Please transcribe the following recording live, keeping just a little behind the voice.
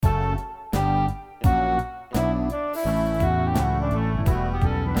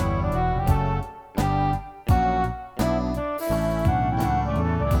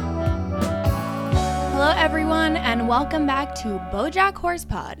everyone, and welcome back to BoJack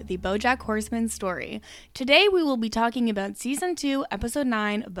Horsepod, the BoJack Horseman story. Today we will be talking about Season 2, Episode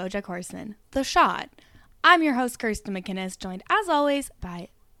 9 of BoJack Horseman, The Shot. I'm your host, Kirsten McInnes, joined as always by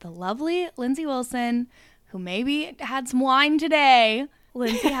the lovely Lindsay Wilson, who maybe had some wine today.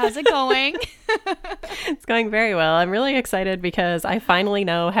 Lindsay, how's it going? It's going very well. I'm really excited because I finally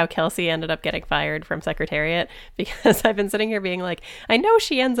know how Kelsey ended up getting fired from Secretariat, because I've been sitting here being like, I know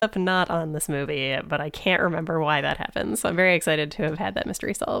she ends up not on this movie, but I can't remember why that happens. So I'm very excited to have had that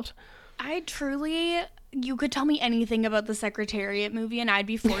mystery solved. You could tell me anything about the Secretariat movie and I'd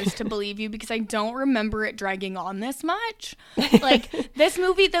be forced to believe you, because I don't remember it dragging on this much. Like, this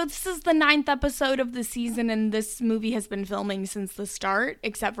movie, though, this is the 9th episode of the season, and this movie has been filming since the start,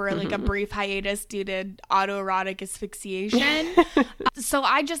 except for like a brief hiatus due to autoerotic asphyxiation. So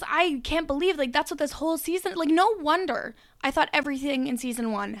I can't believe, like, that's what this whole season, like, no wonder I thought everything in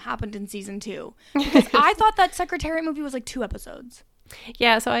season 1 happened in season 2, because I thought that Secretariat movie was like 2 episodes.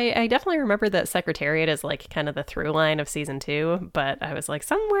 Yeah, so I definitely remember that Secretariat is like kind of the through line of season 2, but I was like,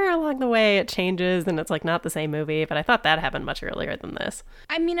 somewhere along the way it changes and it's like not the same movie, but I thought that happened much earlier than this.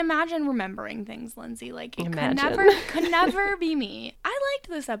 I mean, imagine remembering things, Lindsay. Like, it Imagine. could never be me. I liked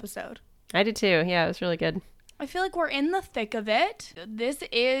this episode. I did too. Yeah, it was really good. I feel like we're in the thick of it. This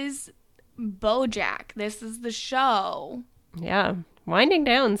is BoJack. This is the show. Yeah, winding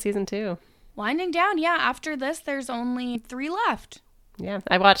down season 2. Winding down, yeah. After this, there's only 3 left. Yeah,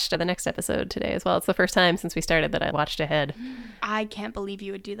 I watched the next episode today as well. It's the first time since we started that I watched ahead. I can't believe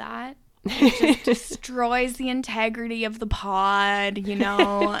you would do that. It just destroys the integrity of the pod, you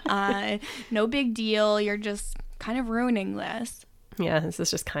know. No big deal. You're just kind of ruining this. Yeah, this is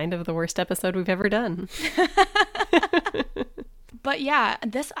just kind of the worst episode we've ever done. But yeah,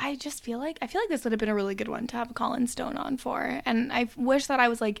 I feel like this would have been a really good one to have Colin Stone on for. And I wish that I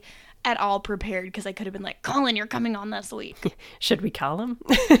was like at all prepared, because I could have been like, Colin, you're coming on this week. Should we call him?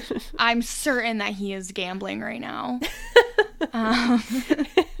 I'm certain that he is gambling right now.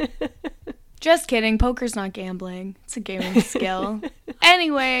 Just kidding. Poker's not gambling. It's a game of skill.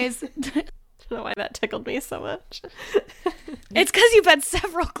 Anyways. I don't know why that tickled me so much. It's because you've had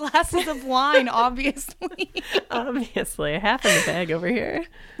several glasses of wine, obviously. Obviously, half in the bag over here.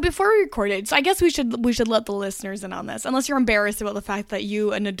 Before we recorded, so I guess we should let the listeners in on this, unless you're embarrassed about the fact that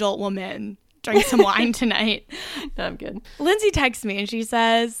you, an adult woman, drank some wine tonight. No, I'm good. Lindsay texts me and she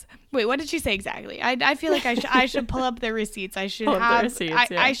says, wait, what did she say exactly? I feel like I should pull up the receipts. I should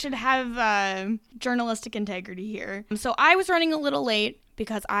have journalistic integrity here. So I was running a little late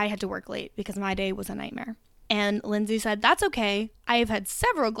because I had to work late because my day was a nightmare. And Lindsay said, that's okay. I have had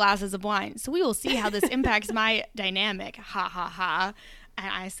several glasses of wine, so we will see how this impacts my dynamic. Ha, ha, ha. And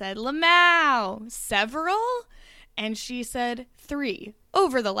I said, Lamau, several? And she said, 3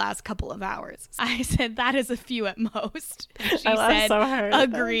 over the last couple of hours. I said, that is a few at most. And she said, so hard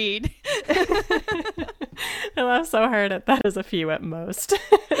agreed. I laugh so hard at that is a few at most.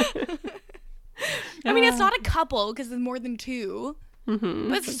 I mean, it's not a couple because it's more than 2. Mm-hmm.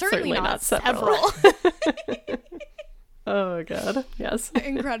 But it's certainly not several. Oh God, yes.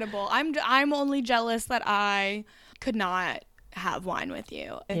 Incredible. I'm only jealous that I could not have wine with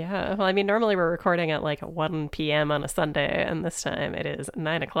you. Yeah, well, I mean, normally we're recording at like 1 p.m. on a Sunday, and this time it is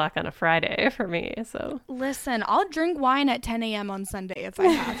 9 o'clock on a Friday for me, so. Listen, I'll drink wine at 10 a.m. on Sunday if I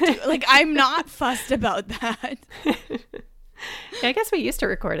have to. Like, I'm not fussed about that. Yeah, I guess we used to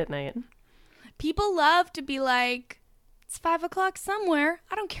record at night. People love to be like, it's 5 o'clock somewhere.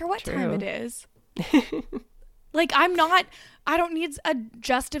 I don't care what time it is. Like, I don't need a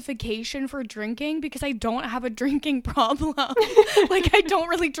justification for drinking because I don't have a drinking problem. Like, I don't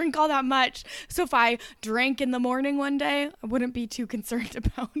really drink all that much. So if I drank in the morning one day, I wouldn't be too concerned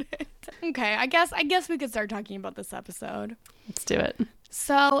about it. Okay, I guess we could start talking about this episode. Let's do it.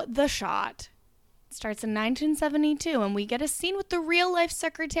 So, The Shot starts in 1972, and we get a scene with the real-life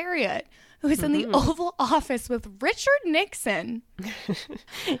Secretariat, who is in the Oval Office with Richard Nixon.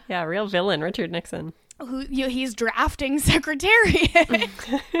 Yeah, real villain, Richard Nixon. Who he's drafting Secretariat.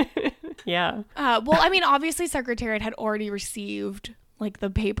 Yeah. Well, I mean, obviously Secretariat had already received like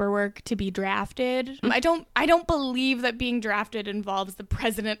the paperwork to be drafted. I don't believe that being drafted involves the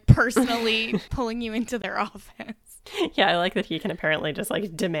president personally pulling you into their office. Yeah, I like that he can apparently just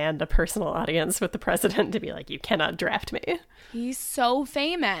like demand a personal audience with the president to be like, you cannot draft me. He's so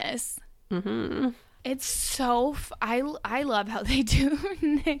famous. Mm-hmm. It's so I love how they do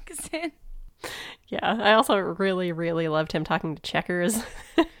Nixon. Yeah, I also really, really loved him talking to Checkers.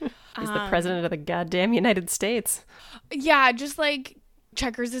 He's the president of the goddamn United States. Yeah, just like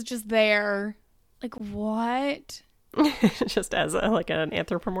Checkers is just there. Like, what? Just as like an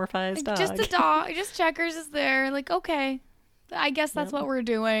anthropomorphized dog. Just a dog. Just Checkers is there. Like, okay, I guess that's what we're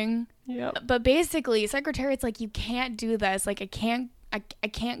doing. Yep. But basically, Secretariat's like, you can't do this. Like, I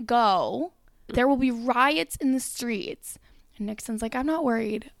can't go. There will be riots in the streets. And Nixon's like, I'm not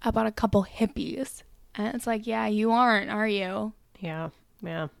worried about a couple hippies. And it's like, yeah, you aren't, are you? Yeah.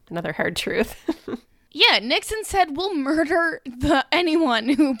 Another hard truth. Yeah, Nixon said we'll murder anyone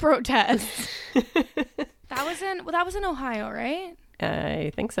who protests. That was in Ohio, right?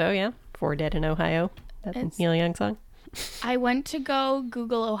 I think so, yeah. 4 Dead in Ohio. That Neil Young song. I went to go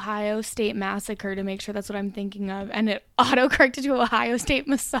Google Ohio State Massacre to make sure that's what I'm thinking of, and it autocorrected to Ohio State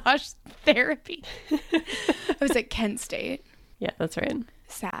Massage Therapy. I was at Kent State. Yeah, that's right.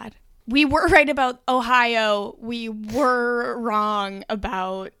 Sad. We were right about Ohio. We were wrong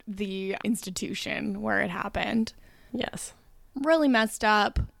about the institution where it happened. Yes. Really messed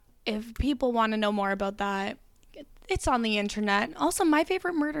up. If people want to know more about that, it's on the internet. Also, My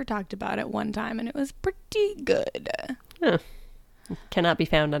Favorite Murder talked about it one time, and it was pretty good. Huh. Cannot be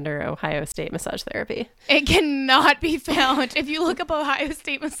found under Ohio State Massage Therapy. It cannot be found. If you look up Ohio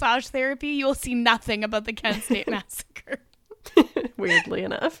State Massage Therapy, you will see nothing about the Kent State Massacre. Weirdly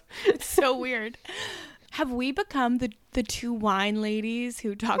enough. It's so weird. Have we become the two wine ladies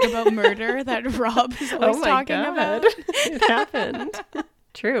who talk about murder that Rob is always talking about? It happened.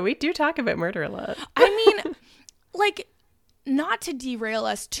 True, we do talk about murder a lot. I mean, like, not to derail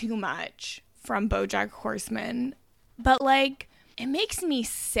us too much from BoJack Horseman, but like, it makes me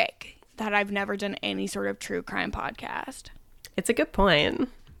sick that I've never done any sort of true crime podcast. It's a good point.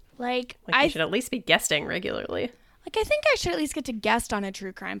 Like I should at least be guesting regularly. Like, I think I should at least get to guest on a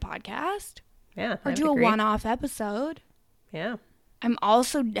true crime podcast. Yeah. Or do a one-off episode. Yeah. I'm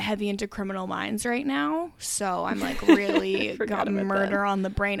also heavy into Criminal Minds right now, so I'm like really got murder on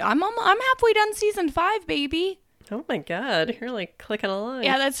the brain. I'm halfway done season 5, baby. Oh my god, you're like clicking along.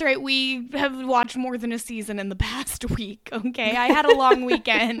 Yeah, that's right. We have watched more than a season in the past week. Okay, I had a long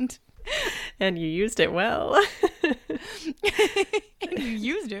weekend. And you used it well. And you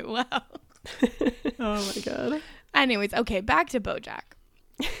used it well. Oh my god. Anyways, okay, back to BoJack.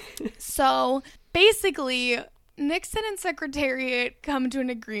 So basically, Nixon and Secretariat come to an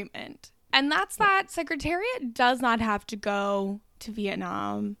agreement. And that's that Secretariat does not have to go to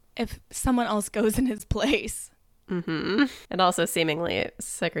Vietnam if someone else goes in his place. Mm-hmm. And also seemingly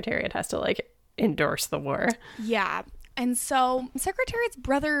Secretariat has to like endorse the war. Yeah. And so Secretariat's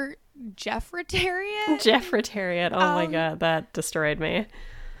brother, Jeffretariat? Jeffretariat. Oh my god, that destroyed me.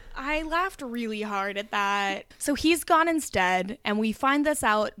 I laughed really hard at that. So he's gone instead, and we find this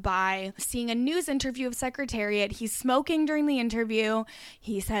out by seeing a news interview of Secretariat. He's smoking during the interview.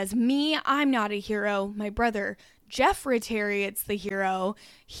 He says, "Me, I'm not a hero. My brother, Jeffretariat's the hero.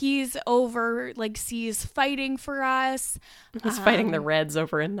 He's over, like, seas fighting for us." He's fighting the Reds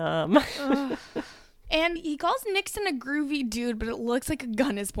over in Nam. And he calls Nixon a groovy dude, but it looks like a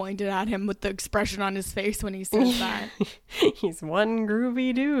gun is pointed at him with the expression on his face when he says that. He's one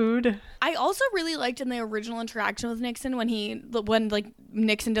groovy dude. I also really liked in the original interaction with Nixon when like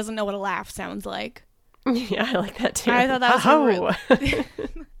Nixon doesn't know what a laugh sounds like. Yeah, I like that too. I thought that was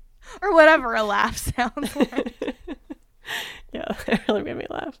or whatever a laugh sounds like. Yeah, it really made me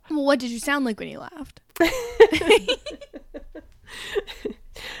laugh. Well, what did you sound like when you laughed?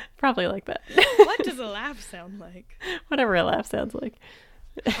 Probably like that. What does a laugh sound like? Whatever a laugh sounds like.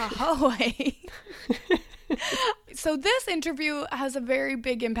 Ahoy. So this interview has a very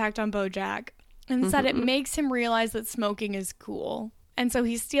big impact on BoJack and said it makes him realize that smoking is cool. And so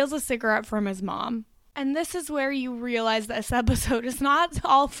he steals a cigarette from his mom. And this is where you realize this episode is not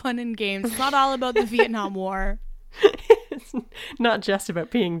all fun and games. It's not all about the Vietnam War. It's not just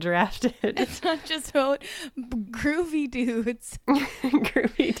about being drafted. It's not just about groovy dudes.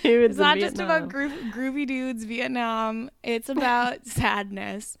 Groovy dudes. It's not just about groovy dudes, Vietnam. It's about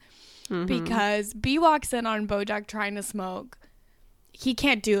sadness. Because B walks in on BoJack trying to smoke. He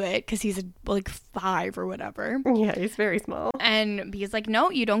can't do it because he's like 5 or whatever. Yeah, he's very small. And B's like, no,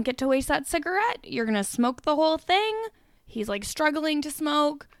 you don't get to waste that cigarette. You're going to smoke the whole thing. He's like struggling to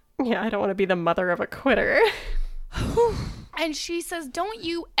smoke. Yeah, I don't want to be the mother of a quitter. And she says, don't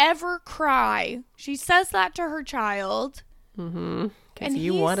you ever cry. She says that to her child. Mm-hmm. Because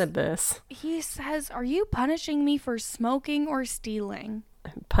you wanted this. He says, are you punishing me for smoking or stealing?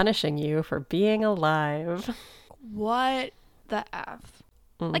 I'm punishing you for being alive. What the F?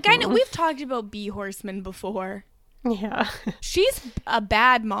 Like, I know we've talked about B Horseman before. Yeah. She's a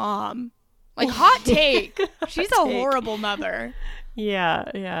bad mom. Like, hot take. She's a horrible mother.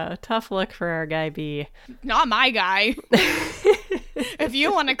 Yeah. Tough look for our guy B. Not my guy. If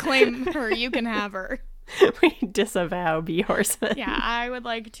you want to claim her, you can have her. We disavow bee horsemen. Yeah, I would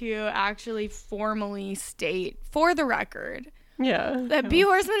like to actually formally state for the record Yeah. that Bee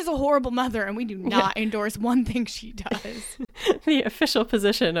Horseman is a horrible mother, and we do not endorse one thing she does. The official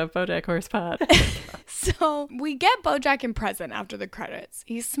position of BoJack Horsepod. So we get BoJack in present after the credits.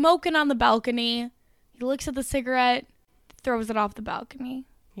 He's smoking on the balcony. He looks at the cigarette, throws it off the balcony.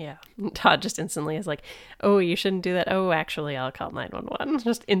 Yeah. Todd just instantly is like, oh, you shouldn't do that. Oh, actually, I'll call 911.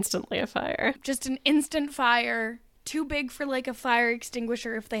 Just instantly a fire. Just an instant fire. Too big for like a fire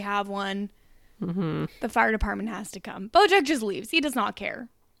extinguisher if they have one. Mm-hmm. The fire department has to come. BoJack just leaves. He does not care.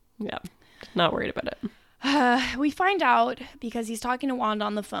 Yeah. Not worried about it. We find out, because he's talking to Wanda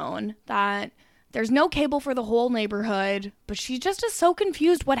on the phone, that there's no cable for the whole neighborhood, but she just is so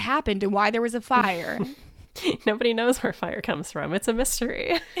confused what happened and why there was a fire. Nobody knows where fire comes from. It's a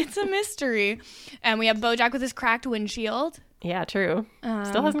mystery. It's a mystery. And we have BoJack with his cracked windshield. Yeah, true.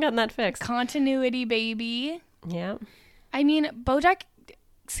 Still hasn't gotten that fixed. Continuity, baby. Yeah. I mean, BoJack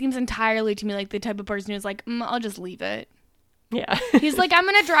seems entirely to me like the type of person who's like, I'll just leave it. Yeah. He's like, I'm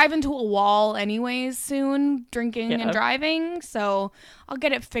going to drive into a wall anyways soon, drinking and driving, so I'll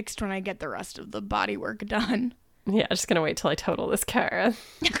get it fixed when I get the rest of the body work done. Yeah, just gonna wait till I total this car.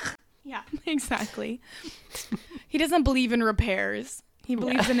 Yeah, exactly. He doesn't believe in repairs. He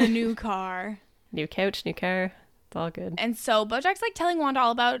believes in a new car. New couch, new car. It's all good. And so BoJack's like telling Wanda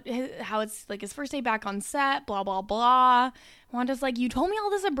all about how it's like his first day back on set, blah, blah, blah. Wanda's like, you told me all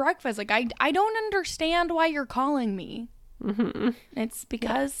this at breakfast. Like, I don't understand why you're calling me. Mm-hmm. It's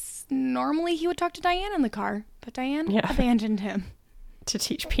because normally he would talk to Diane in the car, but Diane abandoned him. To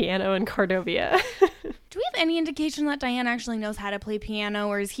teach piano in Cordovia. Do we have any indication that Diane actually knows how to play piano,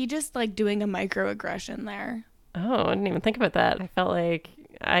 or is he just like doing a microaggression there? Oh, I didn't even think about that.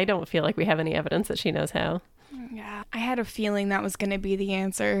 I don't feel like we have any evidence that she knows how. Yeah, I had a feeling that was going to be the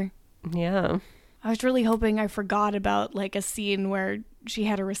answer. Yeah. I was really hoping I forgot about like a scene where she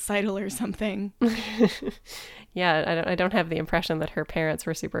had a recital or something. Yeah, I don't have the impression that her parents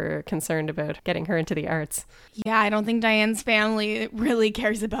were super concerned about getting her into the arts. Yeah, I don't think Diane's family really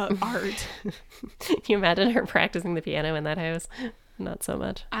cares about art. Can you imagine her practicing the piano in that house? Not so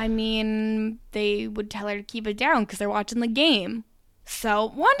much. I mean, they would tell her to keep it down because they're watching the game.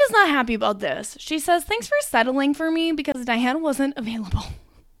 So Wanda's not happy about this. She says, thanks for settling for me because Diane wasn't available.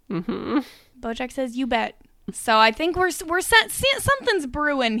 Mm-hmm. BoJack says, you bet. So I think we're something's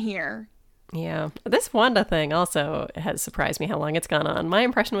brewing here. Yeah. This Wanda thing also has surprised me how long it's gone on. My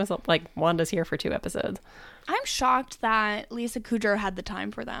impression was like Wanda's here for 2 episodes. I'm shocked that Lisa Kudrow had the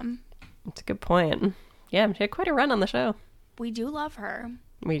time for them. That's a good point. Yeah, she had quite a run on the show. We do love her.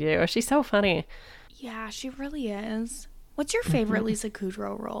 We do. She's so funny. Yeah, she really is. What's your favorite Lisa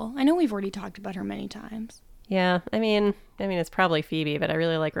Kudrow role? I know we've already talked about her many times. Yeah, I mean, it's probably Phoebe, but I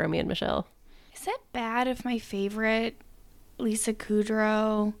really like Romy and Michelle. Is it bad if my favorite Lisa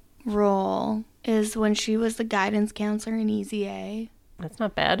Kudrow role is when she was the guidance counselor in Easy A? That's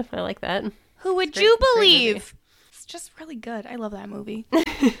not bad. I like that. Who would you believe? It's just really good. I love that movie.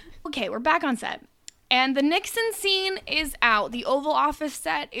 Okay, we're back on set. And the Nixon scene is out. The Oval Office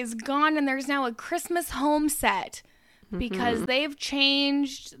set is gone, and there's now a Christmas home set because they've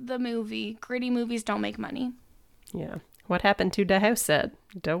changed the movie. Gritty movies don't make money. Yeah. What happened to the house set?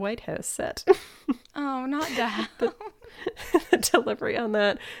 The White House set. Oh, not the The delivery on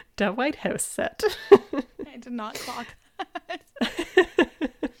that. The White House set. I did not clock that.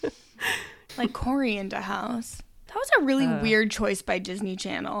 Like Corey into House. That was a really weird choice by Disney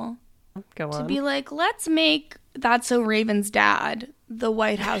Channel. Go on. To be like, let's make That's So Raven's dad the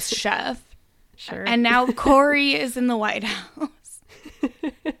White House chef. Sure. And now Corey is in the White House.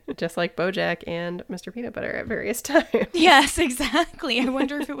 Just like BoJack and Mr. Peanut Butter at various times. Yes, exactly. I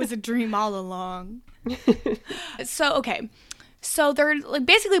wonder if it was a dream all along. So they're like,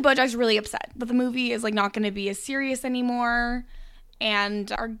 basically BoJack's really upset that the movie is like not going to be as serious anymore.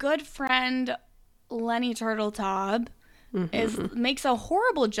 And our good friend Lenny Turtletop makes a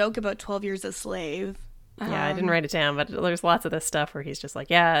horrible joke about 12 Years a Slave. Yeah, I didn't write it down, but there's lots of this stuff where he's just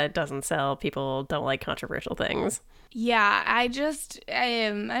like, yeah, it doesn't sell. People don't like controversial things. Yeah, I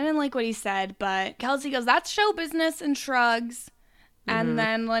didn't like what he said, but Kelsey goes, that's show business, and shrugs. And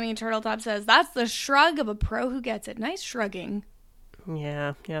then Lenny Turtletop says, that's the shrug of a pro who gets it. Nice shrugging.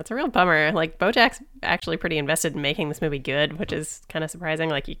 Yeah, it's a real bummer. Like, BoJack's actually pretty invested in making this movie good, which is kind of surprising.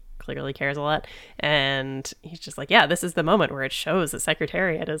 Like, he clearly cares a lot. And he's just like, yeah, this is the moment where it shows that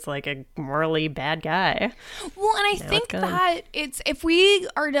Secretariat is like a morally bad guy. Well, and I think that it's, if we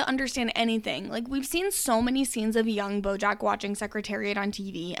are to understand anything, like we've seen so many scenes of young BoJack watching Secretariat on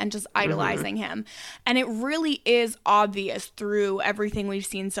TV and just idolizing him. And it really is obvious through everything we've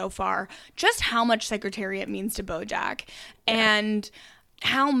seen so far just how much Secretariat means to BoJack and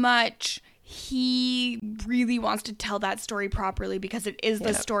how much he really wants to tell that story properly because it is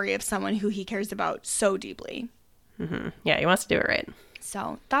the story of someone who he cares about so deeply. Yeah, he wants to do it right.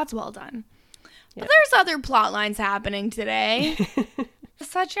 So that's well done. But there's other plot lines happening today,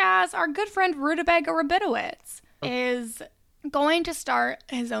 such as our good friend Rutabaga Rabinowitz is going to start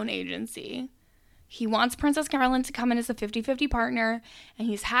his own agency. He wants Princess Carolyn to come in as a 50-50 partner, and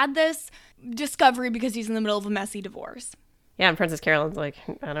he's had this discovery because he's in the middle of a messy divorce. Yeah, and Princess Carolyn's like,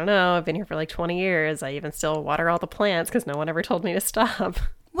 I don't know, I've been here for like 20 years. I even still water all the plants because no one ever told me to stop.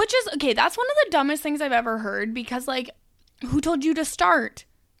 Which is, okay, that's one of the dumbest things I've ever heard because, like, who told you to start?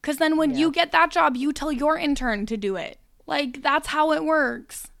 Because then when you get that job, you tell your intern to do it. Like, that's how it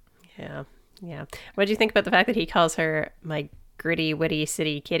works. Yeah. What do you think about the fact that he calls her my gritty, witty,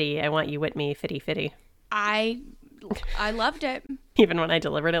 city kitty? I want you with me, fitty fitty. I loved it. Even when I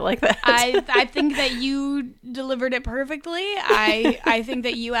delivered it like that. I think that you delivered it perfectly. I think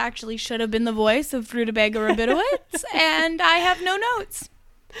that you actually should have been the voice of Rutabaga Rabinowitz, and I have no notes.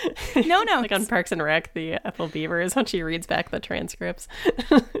 No notes. Like on Parks and Rec, the Ethel Beaver is when she reads back the transcripts.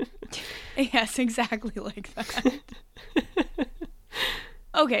 Yes, exactly like that.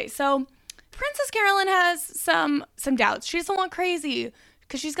 Okay, so Princess Carolyn has some doubts. She doesn't want crazy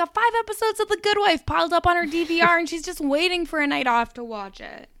because she's got 5 episodes of The Good Wife piled up on her DVR and she's just waiting for a night off to watch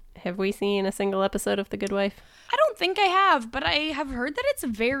it. Have we seen a single episode of The Good Wife? I don't think I have, but I have heard that it's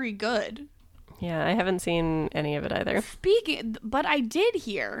very good. Yeah, I haven't seen any of it either. But I did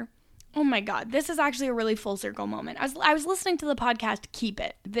hear, oh my God, this is actually a really full circle moment. I was listening to the podcast Keep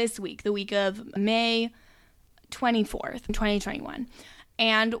It this week, the week of May 24th, 2021.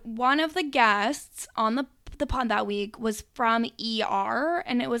 And one of the guests on the pod that week was from ER,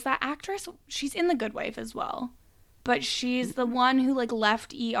 and it was that actress. She's in The Good Wife as well. But she's the one who, like,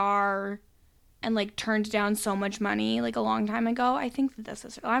 left ER and, like, turned down so much money, like, a long time ago. I think that this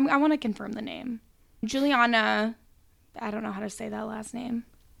is her. I want to confirm the name. Juliana, I don't know how to say that last name.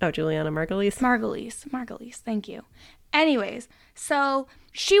 Oh, Juliana Margulies? Margulies, thank you. Anyways, so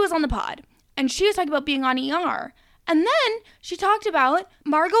she was on the pod, and she was talking about being on ER. And then she talked about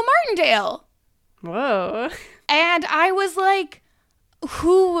Margot Martindale. Whoa. And I was like,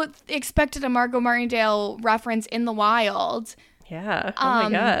 who expected a Margot Martindale reference in the wild? Yeah. Oh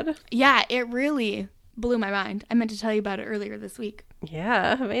my God. Yeah, it really blew my mind. I meant to tell you about it earlier this week.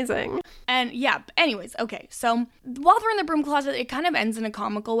 Yeah, amazing. And yeah, anyways, okay. So while they're in the broom closet, it kind of ends in a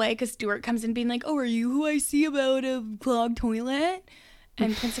comical way because Stuart comes in being like, oh, are you who I see about a clogged toilet?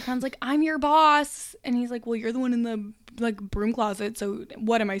 And Prince Crown's like, I'm your boss. And he's like, well, you're the one in the, like, broom closet, so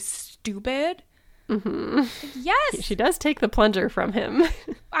what, am I stupid? Mm-hmm. Yes. She does take the plunger from him.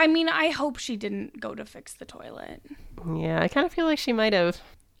 I mean, I hope she didn't go to fix the toilet. Yeah, I kind of feel like she might have.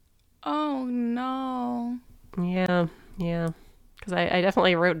 Oh, no. Yeah. Because I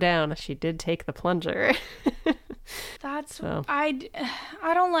definitely wrote down she did take the plunger. That's, so. I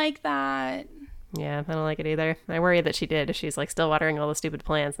don't like that. Yeah, I don't like it either. I worry that she did. She's like still watering all the stupid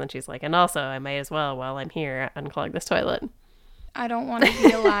plants, and then she's like, and also I might as well, while I'm here, unclog this toilet. I don't want to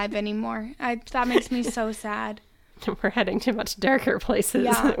be alive anymore. That makes me so sad. We're heading to much darker places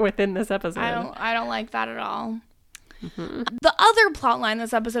within this episode. I don't like that at all. Mm-hmm. The other plot line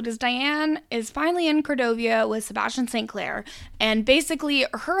this episode is Diane is finally in Cordovia with Sebastian St. Clair, and basically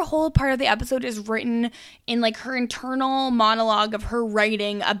her whole part of the episode is written in, like, her internal monologue of her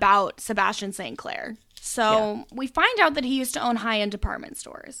writing about Sebastian St. Clair. So we find out that he used to own high-end department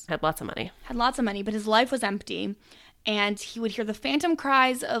stores. Had lots of money, but his life was empty, and he would hear the phantom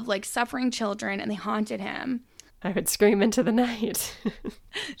cries of, like, suffering children, and they haunted him. I would scream into the night.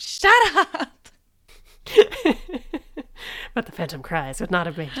 Shut up! But the phantom cries would not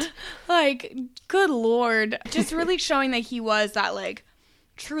abate. Like, good Lord. Just really showing that he was that, like,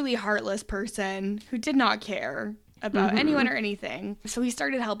 truly heartless person who did not care about anyone or anything. So he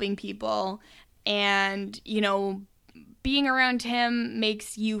started helping people, and, you know, being around him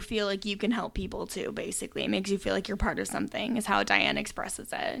makes you feel like you can help people too, basically. It makes you feel like you're part of something, is how Diane expresses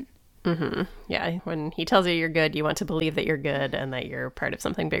it. Mm-hmm. Yeah, when he tells you you're good, you want to believe that you're good and that you're part of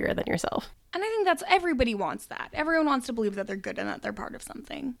something bigger than yourself. And I think everybody wants that. Everyone wants to believe that they're good and that they're part of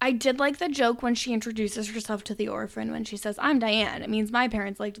something. I did like the joke when she introduces herself to the orphan when she says, I'm Diane. It means my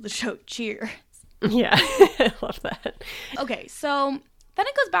parents liked the show Cheers. Yeah, I love that. Okay, so Then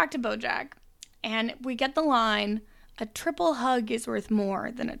it goes back to BoJack, and we get the line, "A triple hug is worth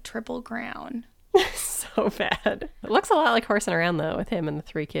more than a triple crown." So bad. It looks a lot like Horsing Around, though, with him and the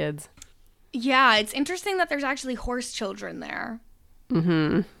 3 kids. Yeah, it's interesting that there's actually horse children there.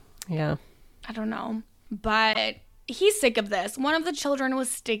 Mm-hmm. Yeah. I don't know. But he's sick of this. One of the children was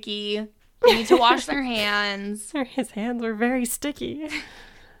sticky. They need to wash their hands. His hands were very sticky.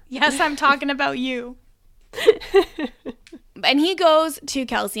 Yes, I'm talking about you. And he goes to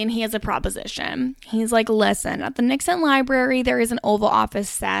Kelsey and he has a proposition. He's like, listen, at the Nixon Library, there is an Oval Office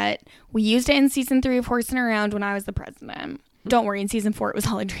set. We used it in season 3 of Horsing Around when I was the president. Don't worry, in season 4, it was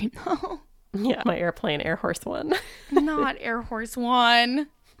all a dream, though. Yeah, my airplane Air Horse 1. Not Air Horse 1.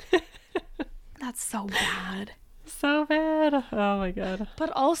 That's so bad. So bad. Oh my God.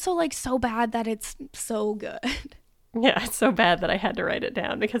 But also, like, so bad that it's so good. Yeah, it's so bad that I had to write it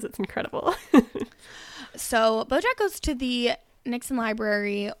down because it's incredible. So BoJack goes to the Nixon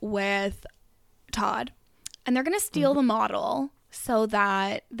Library with Todd, and they're going to steal the model so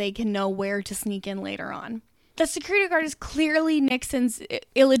that they can know where to sneak in later on. The security guard is clearly Nixon's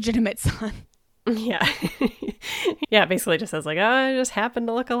illegitimate son. Yeah. Yeah, basically just says like, oh, I just happen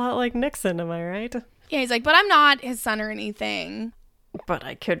to look a lot like Nixon, am I right? Yeah, he's like, but I'm not his son or anything. But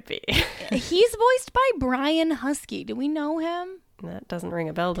I could be. He's voiced by Brian Husky. Do we know him? That doesn't ring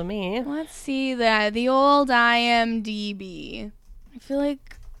a bell to me. Let's see the old IMDb. I feel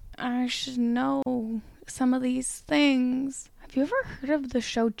like I should know some of these things. Have you ever heard of the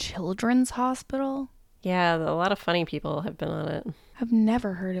show Children's Hospital? Yeah, a lot of funny people have been on it. I've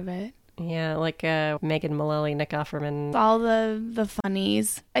never heard of it. Yeah, like Megan Mullally, Nick Offerman. All the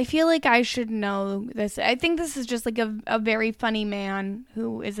funnies. I feel like I should know this. I think this is just like a very funny man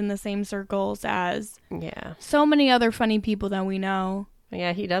who is in the same circles as so many other funny people that we know.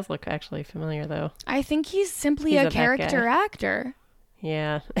 Yeah, he does look actually familiar, though. I think he's simply a character actor.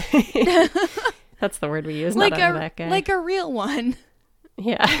 Yeah. That's the word we use, like not that guy. Like a real one.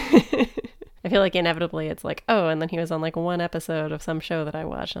 Yeah. I feel like inevitably it's like, oh, and then he was on like one episode of some show that I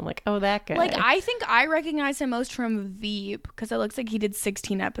watched. I'm like, oh, that guy. Like, I think I recognize him most from Veep because it looks like he did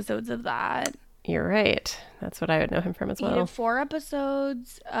 16 episodes of that. You're right. That's what I would know him from as well. He did 4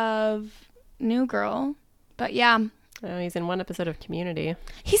 episodes of New Girl. But yeah. Oh, he's in 1 episode of Community.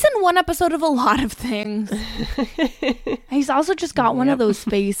 He's in 1 episode of a lot of things. He's also just got one of those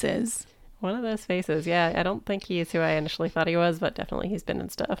faces. One of those faces, yeah. I don't think he's who I initially thought he was, but definitely he's been in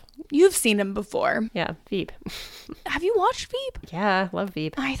stuff. You've seen him before. Yeah, Veep. Have you watched Veep? Yeah, love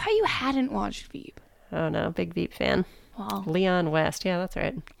Veep. I thought you hadn't watched Veep. Oh no, big Veep fan. Wow. Leon West, yeah, that's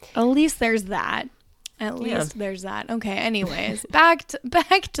right. At least there's that. There's that. Okay, anyways, back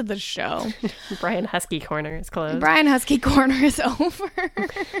to the show. Brian Husky Corner is closed. Brian Husky Corner is over.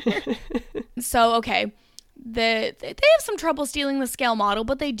 So, okay. They have some trouble stealing the scale model,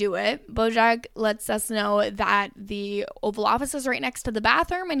 but they do it. BoJack lets us know that the Oval Office is right next to the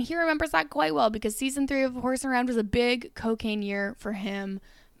bathroom, and he remembers that quite well because season 3 of Horsing Around was a big cocaine year for him.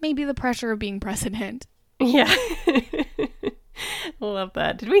 Maybe the pressure of being president. Yeah. Love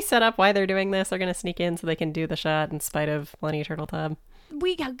that. Did we set up why they're doing this? They're going to sneak in so they can do the shot in spite of Lenny Turtletop.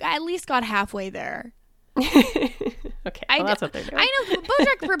 We at least got halfway there. Okay, well, that's what they're doing. I know.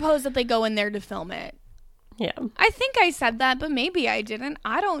 BoJack proposed that they go in there to film it. Yeah. I think I said that, but maybe I didn't.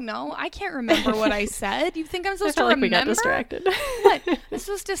 I don't know. I can't remember what I said. You think I'm supposed to remember? We got distracted. What? I'm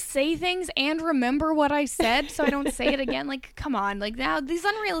supposed to say things and remember what I said so I don't say it again? Like, come on. Like, now these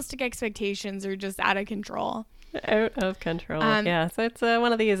unrealistic expectations are just out of control. Out of control. Yeah, so it's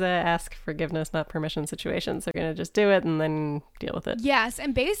one of these ask forgiveness, not permission situations. They're going to just do it and then deal with it. Yes,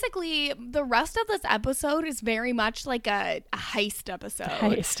 and basically the rest of this episode is very much like a heist episode.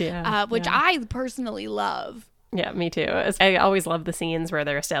 Heist, yeah. Which I personally love. Yeah, me too. I always love the scenes where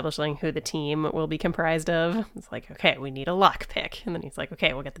they're establishing who the team will be comprised of. It's like, okay, we need a lock pick. And then he's like,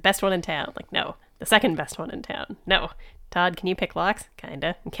 okay, we'll get the best one in town. Like, no, the second best one in town. No. Todd, can you pick locks?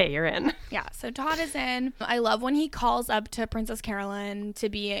 Kinda. Okay, you're in. Yeah, so Todd is in. I love when he calls up to Princess Carolyn to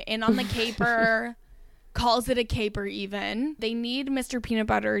be in on the caper. Calls it a caper even. They need Mr. Peanut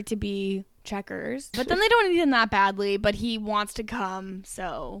Butter to be Checkers. But then they don't need him that badly, but he wants to come,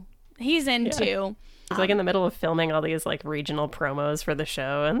 so he's in too. He's like in the middle of filming all these like regional promos for the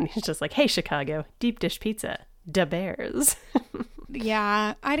show, and he's just like, hey, Chicago, deep dish pizza, da Bears.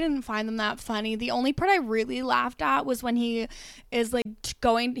 Yeah, I didn't find them that funny. The only part I really laughed at was when he is like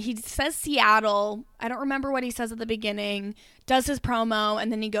he says Seattle. I don't remember what he says at the beginning, does his promo, and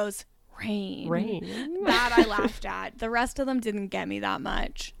then he goes, rain. That I laughed at. The rest of them didn't get me that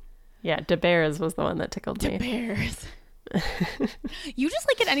much. Yeah, da Bears was the one that tickled me. Da Bears. You just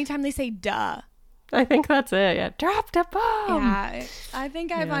like it anytime they say duh. I think that's it. Yeah, dropped a bomb. Yeah, I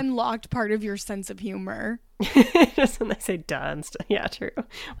think I've unlocked part of your sense of humor. Just when they say duh and stuff. Yeah, true.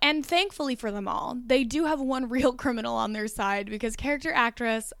 And thankfully for them all, they do have one real criminal on their side because character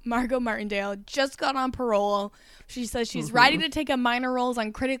actress Margot Martindale just got on parole. She says she's ready to take up minor roles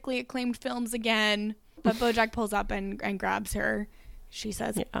on critically acclaimed films again. But BoJack pulls up and grabs her. She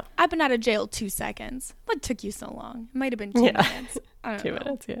says, I've been out of jail 2 seconds. What took you so long? It might have been 2 minutes. I don't know. 2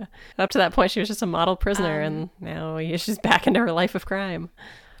 minutes, yeah. Up to that point, she was just a model prisoner, and now she's back into her life of crime.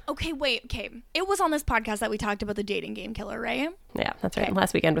 Okay, wait. Okay. It was on this podcast that we talked about the dating game killer, right? Yeah, that's right.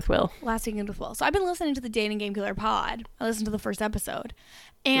 Last Weekend with Will. So I've been listening to the dating game killer pod. I listened to the first episode.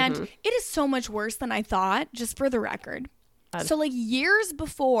 And it is so much worse than I thought, just for the record. So, like, years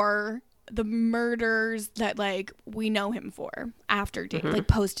before the murders that, like, we know him for after like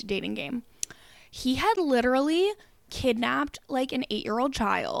post dating game, he had literally kidnapped like an 8-year-old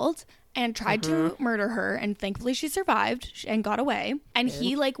child and tried to murder her, and thankfully she survived and got away. And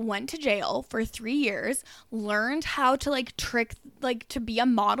he like went to jail for 3 years, learned how to like trick, like to be a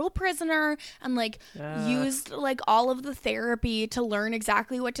model prisoner, and like used like all of the therapy to learn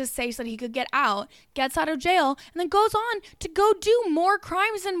exactly what to say so that he could get out, gets out of jail, and then goes on to go do more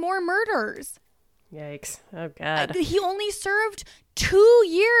crimes and more murders. Yikes. Oh, God. He only served 2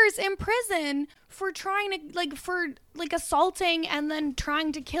 years in prison for trying to, like, for, like, assaulting and then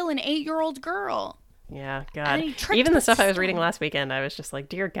trying to kill an 8-year-old girl. Yeah, God. Even the stuff I was reading last weekend, I was just like,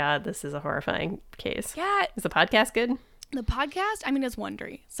 dear God, this is a horrifying case. Yeah. Is the podcast good? The podcast, I mean, it's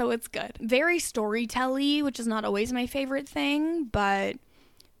Wondery, so it's good. Very storytelly, which is not always my favorite thing, but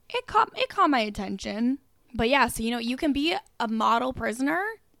it caught my attention. But yeah, so, you know, you can be a model prisoner.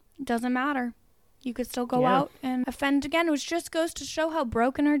 It doesn't matter. You could still go out and offend again, which just goes to show how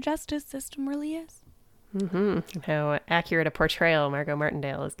broken our justice system really is. And how accurate a portrayal Margot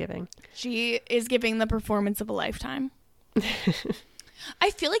Martindale is giving. She is giving the performance of a lifetime. I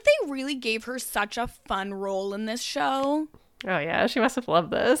feel like they really gave her such a fun role in this show. Oh, yeah. She must have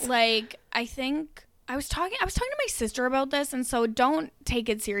loved this. Like, I think... I was talking to my sister about this, and so don't take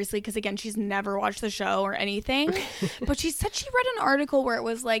it seriously because, again, she's never watched the show or anything. But she said she read an article where it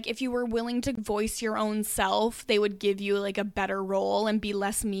was like, if you were willing to voice your own self, they would give you like a better role and be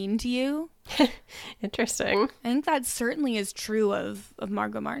less mean to you. Interesting. I think that certainly is true of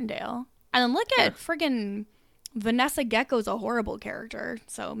Margot Martindale. And then look at friggin' Vanessa Gecko's a horrible character.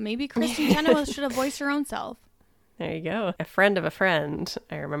 So maybe Kristen Chenoweth should have voiced her own self. There you go. A friend of a friend,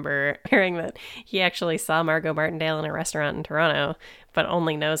 I remember hearing that he actually saw Margot Martindale in a restaurant in Toronto, but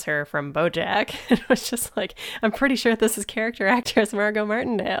only knows her from BoJack. It was just like, I'm pretty sure this is character actress Margot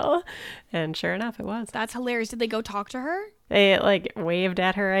Martindale. And sure enough, it was. That's hilarious. Did they go talk to her? They like waved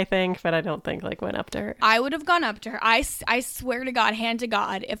at her, I think, but I don't think like went up to her. I would have gone up to her. I swear to God, hand to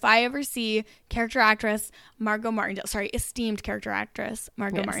God, if I ever see character actress Margot Martindale, esteemed character actress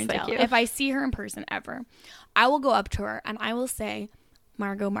Margot Martindale, if I see her in person ever, I will go up to her and I will say,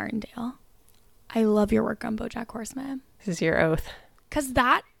 Margot Martindale, I love your work on BoJack Horseman. This is your oath. Because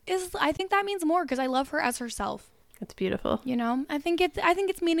that is, I think that means more because I love her as herself. It's beautiful. You know, I think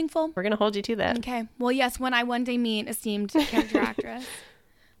it's meaningful. We're going to hold you to that. Okay. Well, yes, when I one day meet esteemed character actress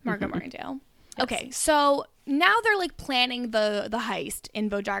Margot Martindale. Yes. Okay. So now they're like planning the heist in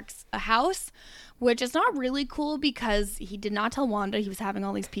BoJack's house, which is not really cool because he did not tell Wanda he was having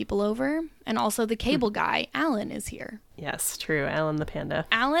all these people over. And also the cable guy, Alan, is here. Yes, true. Alan the panda.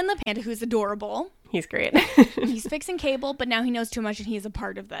 Alan the panda, who's adorable. He's great. He's fixing cable, but now he knows too much and he's a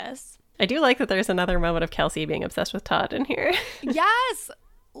part of this. I do like that there's another moment of Kelsey being obsessed with Todd in here. Yes!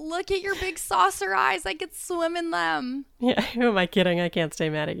 Look at your big saucer eyes. I could swim in them. Yeah, who am I kidding? I can't stay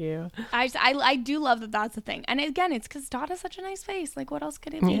mad at you. I do love that that's a thing. And again, it's because Todd has such a nice face. Like, what else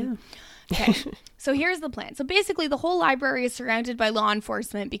could it be? Yeah. Okay, so here's the plan. So basically, the whole library is surrounded by law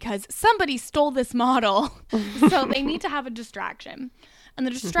enforcement because somebody stole this model. So they need to have a distraction. And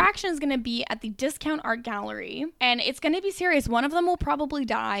the distraction is going to be at the Discount Art Gallery. And it's going to be serious. One of them will probably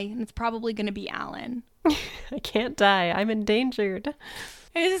die, and it's probably going to be Alan. I can't die. I'm endangered.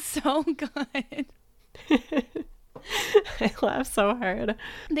 It is so good. I laugh so hard.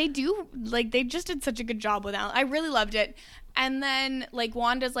 They just did such a good job with Alan. I really loved it. And then, like,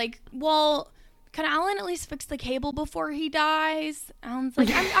 Wanda's like, well, can Alan at least fix the cable before he dies? Alan's like,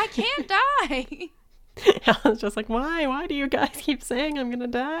 I can't die. Alan's just like, why? Why do you guys keep saying I'm gonna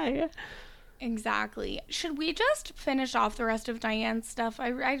die? Exactly. Should we just finish off the rest of Diane's stuff?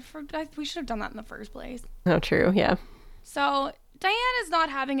 We should have done that in the first place. Oh, true. Yeah. So Diane is not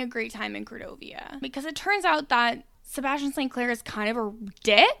having a great time in Cordovia because it turns out that Sebastian St. Clair is kind of a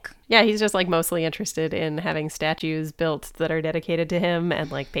dick. Yeah, he's just like mostly interested in having statues built that are dedicated to him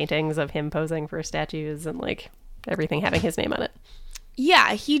and like paintings of him posing for statues and like everything having his name on it.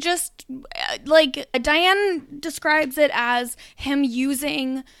 Yeah, he just, like, Diane describes it as him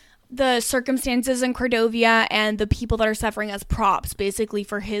using the circumstances in Cordovia and the people that are suffering as props, basically,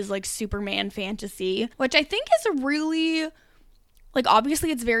 for his, like, Superman fantasy, which I think is a really, like, obviously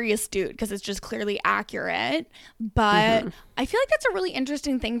it's very astute because it's just clearly accurate, but I feel like that's a really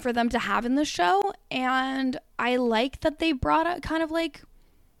interesting thing for them to have in the show, and I like that they brought up kind of, like,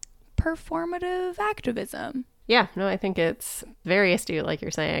 performative activism. Yeah, no, I think it's very astute, like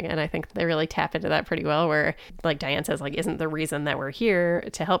you're saying, and I think they really tap into that pretty well, where, like Diane says, like, isn't the reason that we're here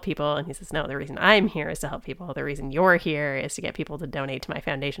to help people? And he says, no, the reason I'm here is to help people. The reason you're here is to get people to donate to my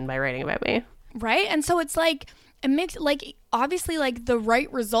foundation by writing about me. Right? And so it's like, it makes, like, obviously, like, the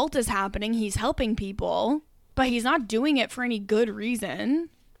right result is happening. He's helping people, but he's not doing it for any good reason.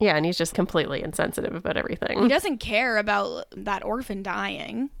 Yeah, and he's just completely insensitive about everything. He doesn't care about that orphan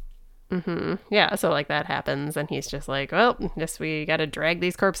dying. Yeah, so like that happens, and he's just like, well, guess we gotta drag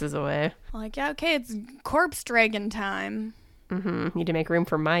these corpses away. Like, yeah, okay, it's corpse dragging time. Need to make room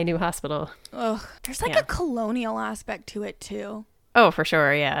for my new hospital. Ugh. There's like a colonial aspect to it too. Oh, for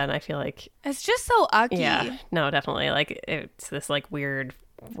sure, yeah, and I feel like it's just so ucky. Yeah, no, definitely. Like, it's this like weird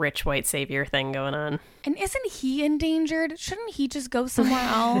rich white savior thing going on. And isn't he endangered? Shouldn't he just go somewhere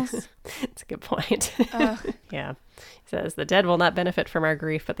else? That's a good point. Yeah. He says, the dead will not benefit from our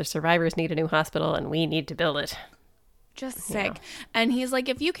grief, but the survivors need a new hospital and we need to build it. Just sick. Yeah. And he's like,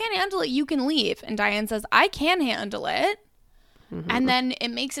 if you can't handle it, you can leave. And Diane says, I can handle it. And then it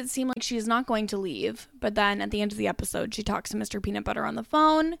makes it seem like she's not going to leave. But then at the end of the episode, she talks to Mr. Peanut Butter on the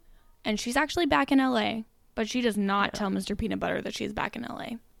phone. And she's actually back in LA. But she does not tell Mr. Peanut Butter that she's back in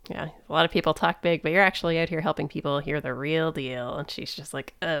LA. Yeah, a lot of people talk big, but you're actually out here helping people hear the real deal. And she's just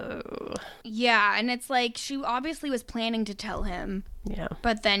like, oh. Yeah, and it's like she obviously was planning to tell him. Yeah.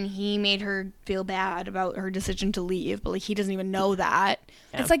 But then he made her feel bad about her decision to leave. But like he doesn't even know that.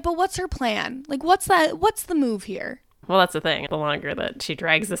 Yeah. It's like, but what's her plan? Like, what's the move here? Well, that's the thing. The longer that she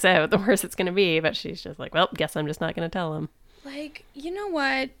drags this out, the worse it's going to be. But she's just like, well, guess I'm just not going to tell him. Like, you know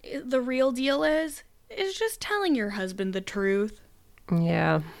what the real deal is just telling your husband the truth.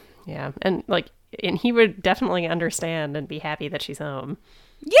 Yeah. And he would definitely understand and be happy that she's home.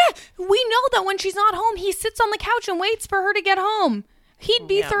 Yeah, we know that when she's not home, he sits on the couch and waits for her to get home. He'd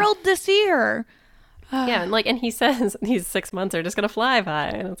be thrilled to see her. Yeah, and he says these 6 months are just going to fly by.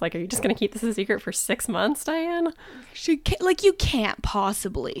 And it's like, are you just going to keep this a secret for 6 months, Diane? You can't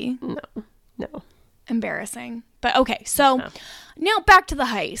possibly. No. Embarrassing. But okay, so now back to the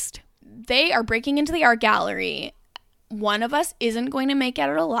heist. They are breaking into the art gallery. One of us isn't going to make it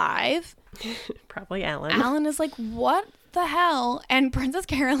alive. Probably Alan. Alan is like, what the hell? And Princess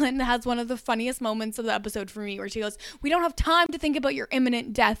Carolyn has one of the funniest moments of the episode for me where she goes, we don't have time to think about your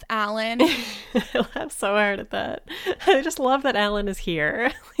imminent death, Alan. I laugh so hard at that. I just love that Alan is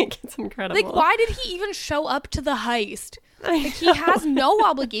here. Like, it's incredible. Like, why did he even show up to the heist? Like, he has no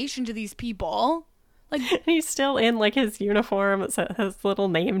obligation to these people. Like, he's still in like his uniform that has little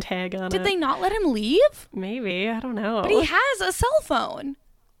name tag on it. Did they not let him leave? Maybe, I don't know. But he has a cell phone.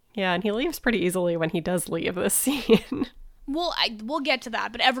 Yeah, and he leaves pretty easily when he does leave this scene. We'll get to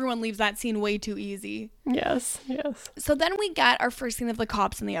that, but everyone leaves that scene way too easy. Yes. So then we get our first scene of the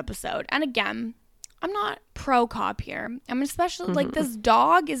cops in the episode. And again, I'm not pro cop here. I'm especially like this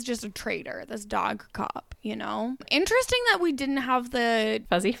dog is just a traitor. This dog cop, you know? Interesting that we didn't have the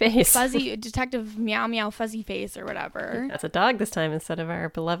fuzzy face. Fuzzy detective meow meow fuzzy face or whatever. That's a dog this time instead of our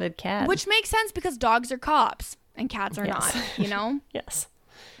beloved cat. Which makes sense because dogs are cops and cats are not, you know? Yes.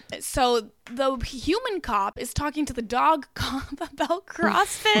 So the human cop is talking to the dog cop about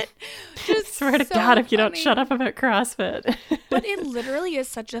CrossFit. I swear to God, if you don't shut up about CrossFit. But it literally is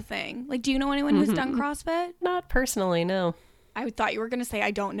such a thing. Like, do you know anyone who's done CrossFit? Not personally, no. I thought you were going to say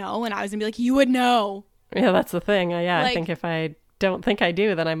I don't know, and I was going to be like, you would know. Yeah, that's the thing. I think if I don't think I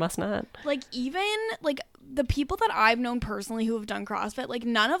do, then I must not. Like, even, like, the people that I've known personally who have done CrossFit, like,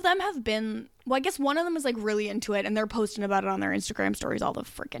 none of them have been... Well, I guess one of them is, like, really into it, and they're posting about it on their Instagram stories all the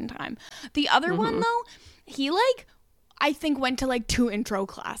freaking time. The other one, though, he, like, I think went to, like, 2 intro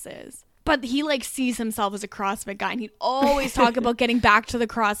classes. But he, like, sees himself as a CrossFit guy, and he'd always talk about getting back to the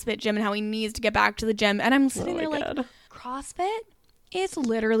CrossFit gym and how he needs to get back to the gym. And I'm sitting there like, CrossFit is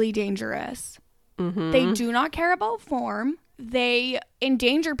literally dangerous. They do not care about form. They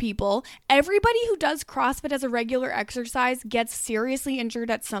endanger people. Everybody who does CrossFit as a regular exercise gets seriously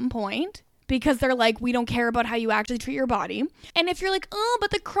injured at some point because they're like, we don't care about how you actually treat your body. And if you're like, oh,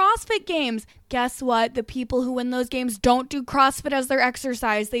 but the CrossFit games, guess what? The people who win those games don't do CrossFit as their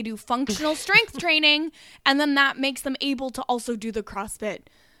exercise. They do functional strength training, and then that makes them able to also do the CrossFit.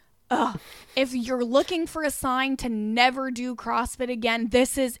 Ugh. If you're looking for a sign to never do CrossFit again,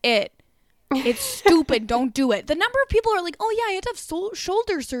 this is it. It's stupid. Don't do it. The number of people are like, oh yeah, I had to have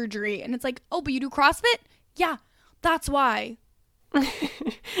shoulder surgery. And it's like, oh, but you do CrossFit? Yeah, that's why.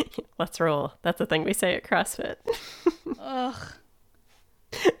 Let's roll. That's the thing we say at CrossFit. Ugh.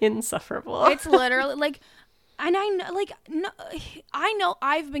 Insufferable. It's literally like, and I know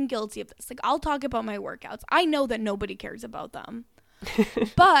I've been guilty of this. Like, I'll talk about my workouts. I know that nobody cares about them.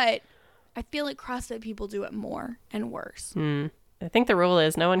 But I feel like CrossFit people do it more and worse. I think the rule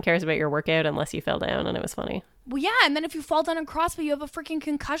is no one cares about your workout unless you fell down and it was funny. Well, yeah, and then if you fall down in CrossFit, you have a freaking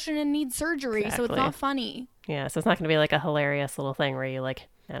concussion and need surgery, so it's not funny. Yeah, so it's not going to be like a hilarious little thing where you like,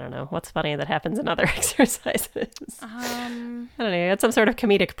 I don't know, what's funny that happens in other exercises? I don't know, you had some sort of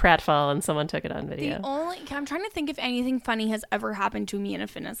comedic pratfall and someone took it on video. I'm trying to think if anything funny has ever happened to me in a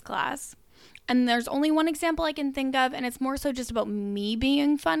fitness class. And there's only one example I can think of, and it's more so just about me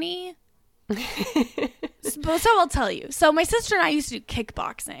being funny. So I'll tell you. So my sister and I used to do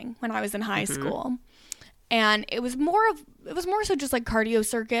kickboxing when I was in high school. And it was more so just like cardio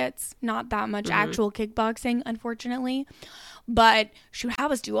circuits, not that much actual kickboxing, unfortunately. But she would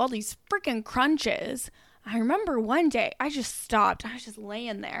have us do all these freaking crunches. I remember one day I just stopped. I was just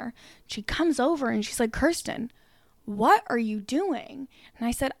laying there. She comes over and she's like, Kirsten, what are you doing? And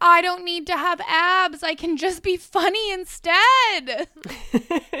I said, I don't need to have abs. I can just be funny instead.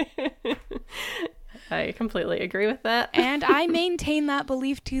 I completely agree with that. And I maintain that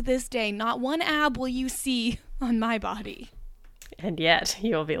belief to this day. Not one ab will you see on my body. And yet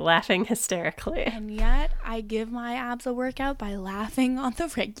you will be laughing hysterically. And yet I give my abs a workout by laughing on the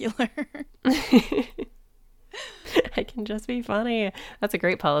regular. I can just be funny. That's a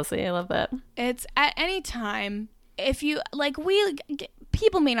great policy. I love that. It's at any time. If you like,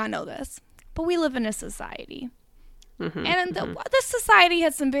 people may not know this, but we live in a society. And this society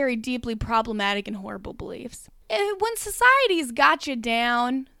has some very deeply problematic and horrible beliefs. When society's got you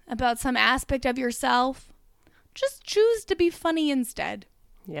down about some aspect of yourself, just choose to be funny instead.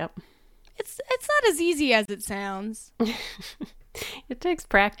 Yep. It's not as easy as it sounds. It takes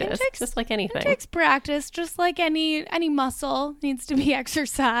practice, just like anything. It takes practice, just like any muscle needs to be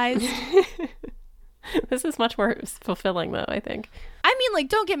exercised. This is much more fulfilling, though, I think. I mean, like,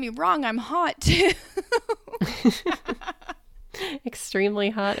 don't get me wrong, I'm hot, too. Extremely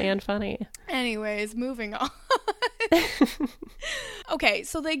hot and funny. Anyways, moving on. Okay,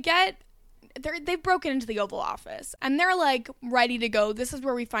 so they've broken into the Oval Office, and they're, like, ready to go. This is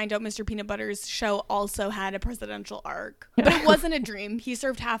where we find out Mr. Peanut Butter's show also had a presidential arc. But it wasn't a dream. He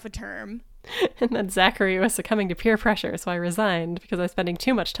served half a term. And then Zachary was succumbing to peer pressure, so I resigned because I was spending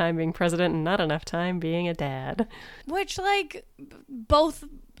too much time being president and not enough time being a dad. Which, like, both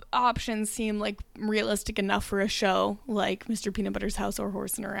options seem like realistic enough for a show like Mr. Peanut Butter's House or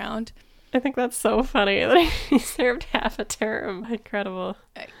Horsing Around. I think that's so funny that he served half a term. Incredible.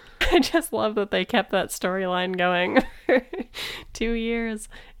 I just love that they kept that storyline going for 2 years.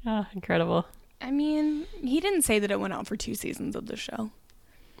 Oh, incredible. I mean, he didn't say that it went on for 2 seasons of the show.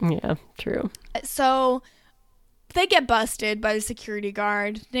 Yeah, true. So they get busted by the security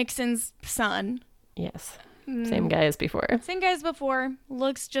guard, Nixon's son. Yes. Same guy as before.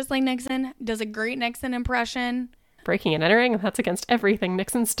 Looks just like Nixon. Does a great Nixon impression. Breaking and entering, that's against everything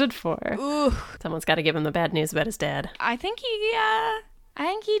Nixon stood for. Ooh. Someone's got to give him the bad news about his dad. I think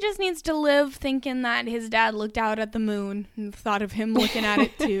he just needs to live thinking that his dad looked out at the moon and thought of him looking at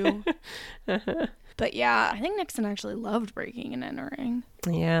it too. But yeah, I think Nixon actually loved breaking and entering.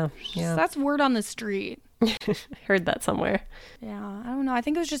 Yeah. So that's word on the street. I heard that somewhere. Yeah, I don't know. I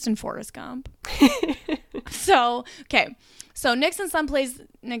think it was just in Forrest Gump. So Nixon's son plays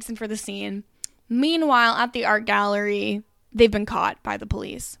Nixon for the scene. Meanwhile, at the art gallery, they've been caught by the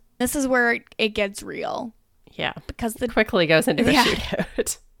police. This is where it gets real. Yeah, because it quickly goes into the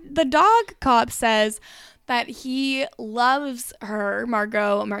shootout. The dog cop says that he loves her,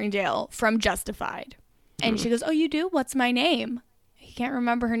 Margot Martindale, from Justified. And she goes, oh, you do? What's my name? He can't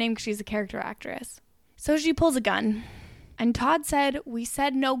remember her name because she's a character actress. So she pulls a gun. And Todd said, we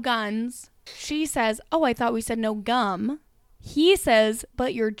said no guns. She says, oh, I thought we said no gum. He says,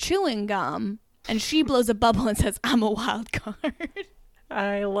 but you're chewing gum. And she blows a bubble and says, I'm a wild card.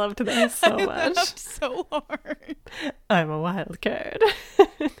 I loved that so much. I laughed so hard. I'm a wild card.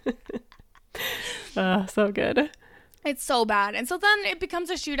 So good. It's so bad. And so then it becomes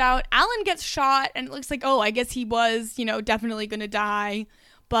a shootout. Alan gets shot and it looks like, oh, I guess he was, definitely going to die.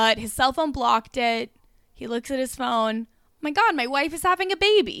 but his cell phone blocked it. He looks at his phone. Oh my God, my wife is having a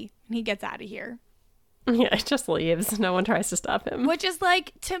baby. And he gets out of here. Yeah, he just leaves. No one tries to stop him. Which is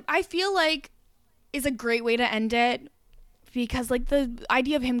like, I feel like is a great way to end it. Because, like, the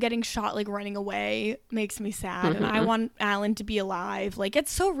idea of him getting shot, like, running away makes me sad. And I want Alan to be alive. Like,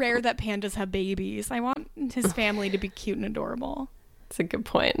 it's so rare that pandas have babies. I want his family to be cute and adorable. That's a good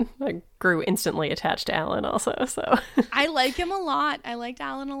point. I grew instantly attached to Alan also, so. I like him a lot. I liked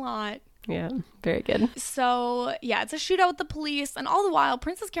Alan a lot. Yeah, very good. So, yeah, it's a shootout with the police. And all the while,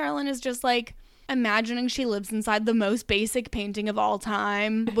 Princess Carolyn is just, like, imagining she lives inside the most basic painting of all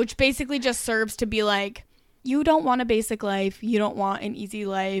time. Which basically just serves to be like, you don't want a basic life. You don't want an easy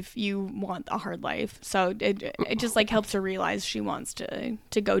life. You want a hard life. So it just like helps her realize she wants to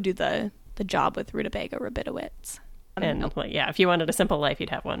go do the job with Rutabaga Rabinowitz. And like, yeah, if you wanted a simple life, you'd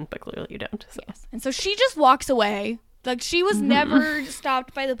have one, but clearly you don't. So. Yes. And so she just walks away. Like she was never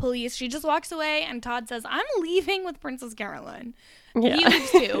stopped by the police. She just walks away and Todd says, I'm leaving with Princess Carolyn. Yeah. He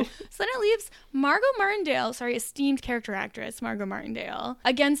leaves too. So then it leaves Margot Martindale, esteemed character actress Margot Martindale,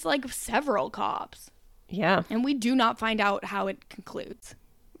 against like several cops. Yeah. And we do not find out how it concludes.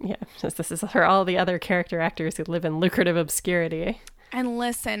 Yeah. This is for all the other character actors who live in lucrative obscurity. And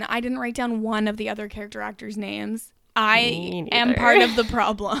listen, I didn't write down one of the other character actors' names. I am part of the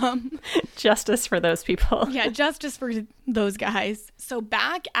problem. Justice for those people. Yeah, justice for those guys. So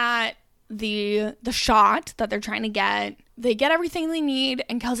back at the shot that they're trying to get, they get everything they need,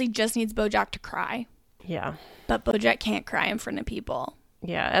 and Kelsey just needs Bojack to cry. Yeah. But Bojack can't cry in front of people.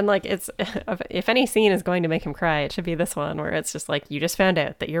 Yeah, and like it's if any scene is going to make him cry, it should be this one where it's just like you just found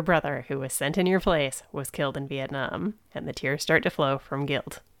out that your brother, who was sent in your place, was killed in Vietnam, and the tears start to flow from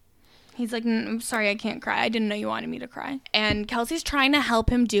guilt. He's like, I'm sorry, I can't cry. I didn't know you wanted me to cry. And Kelsey's trying to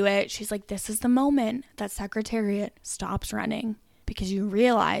help him do it. She's like, this is the moment that Secretariat stops running because you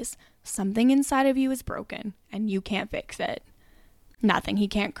realize something inside of you is broken and you can't fix it. Nothing. He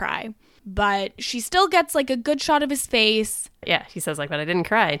can't cry. But she still gets like a good shot of his face. Yeah, he says like, but I didn't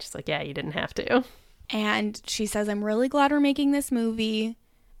cry. And she's like, yeah, you didn't have to. And she says, I'm really glad we're making this movie.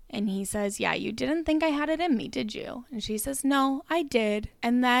 And he says, yeah, you didn't think I had it in me, did you? And she says, no, I did.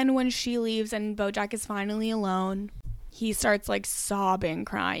 And then when she leaves and Bojack is finally alone, he starts like sobbing,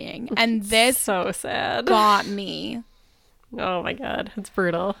 crying. And this so sad got me. Oh my God, it's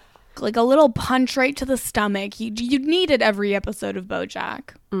brutal. Like a little punch right to the stomach. You needed every episode of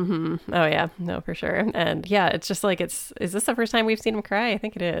Bojack. Mm-hmm. Oh yeah, no, for sure. And yeah, it's just like is this the first time we've seen him cry? I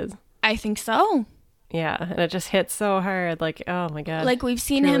think it is. I think so. Yeah, and it just hits so hard. Like, oh my God. Like we've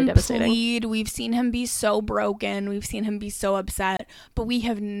seen him plead. We've seen him be so broken. We've seen him be so upset. But we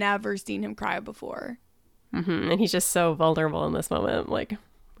have never seen him cry before. Mm-hmm. And he's just so vulnerable in this moment. Like,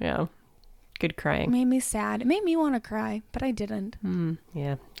 yeah. Good crying. It made me sad. It made me want to cry, but I didn't.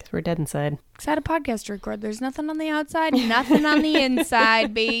 Yeah, because we're dead inside. Because I had a podcast to record. There's nothing on the outside, nothing on the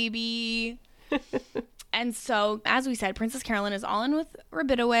inside, baby. And so, as we said, Princess Carolyn is all in with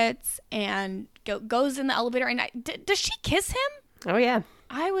Rabinowitz and goes in the elevator. And does she kiss him? Oh, yeah.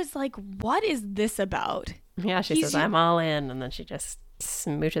 I was like, what is this about? Yeah, she says, I'm all in. And then she just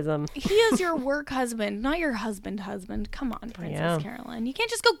smooches him. He is your work husband, not your husband. Come on, Princess Carolyn. You can't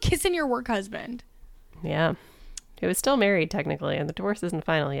just go kissing your work husband. Yeah. He was still married, technically, and the divorce isn't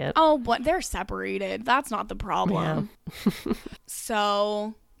final yet. Oh, but they're separated. That's not the problem. Yeah.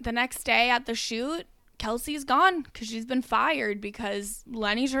 So, the next day at the shoot, Kelsey's gone because she's been fired because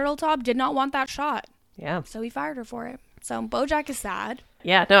Lenny Turtletop did not want that shot. Yeah. So he fired her for it. So Bojack is sad.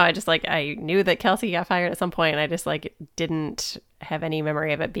 Yeah, no, I knew that Kelsey got fired at some point, and I just didn't have any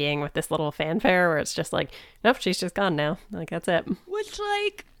memory of it being with this little fanfare where it's just like, nope, she's just gone now. Like, that's it. Which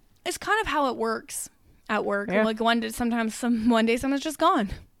is kind of how it works at work. Yeah. Like one day someone's just gone.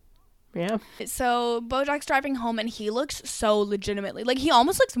 Yeah. So Bojack's driving home and he looks so legitimately, like he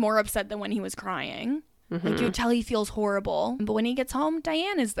almost looks more upset than when he was crying. Mm-hmm. Like you could tell he feels horrible. But when he gets home,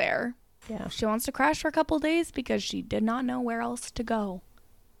 Diane is there. Yeah. She wants to crash for a couple days because she did not know where else to go.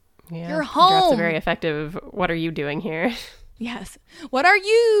 Yeah. You're home. That's a very effective, what are you doing here? Yes. What are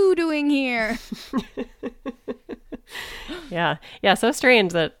you doing here? Yeah. Yeah, so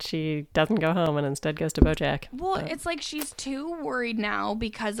strange that she doesn't go home and instead goes to Bojack. Well, it's like she's too worried now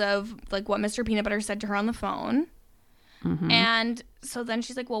because of like what Mr. Peanut Butter said to her on the phone. Mm-hmm. And so then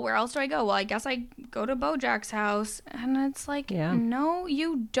she's like, well, where else do I go? Well, I guess I go to Bojack's house. And it's like, no,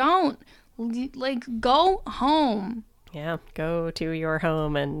 you don't. Like, go home. Yeah, go to your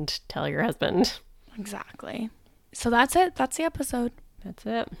home and tell your husband. Exactly. So that's it. That's the episode. That's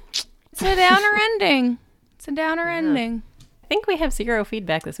it. It's a downer ending. It's a downer ending. think we have 0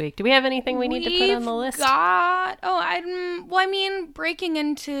 feedback this week. Do we have anything we need to put on the list? Breaking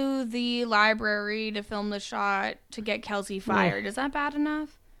into the library to film the shot to get Kelsey fired. Is that bad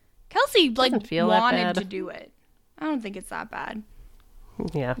enough? Kelsey, wanted to do it. I don't think it's that bad.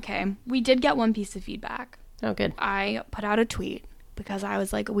 Yeah. Okay. We did get one piece of feedback. Oh, good. I put out a tweet because I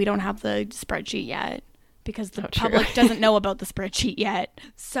was like, we don't have the spreadsheet yet because the public doesn't know about the spreadsheet yet.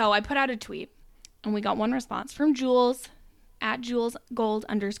 So I put out a tweet and we got one response from Jules at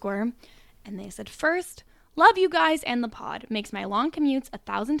JulesGold_. And they said, first, love you guys and the pod. Makes my long commutes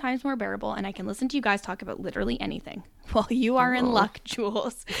 1,000 times more bearable and I can listen to you guys talk about literally anything. Well, you are in luck,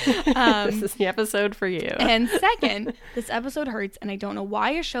 Jules. This is the episode for you. And second, this episode hurts and I don't know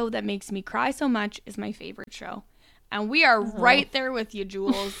why a show that makes me cry so much is my favorite show. And we are right there with you,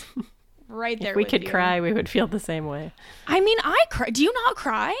 Jules. Right there with you. If we could cry, we would feel the same way. I mean, I cry. Do you not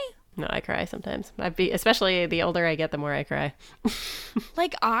cry? No, I cry sometimes. Especially the older I get, the more I cry.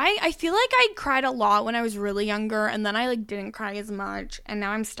 Like, I feel like I cried a lot when I was really younger, and then I, didn't cry as much. And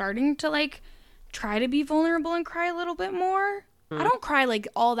now I'm starting to, try to be vulnerable and cry a little bit more. I don't cry,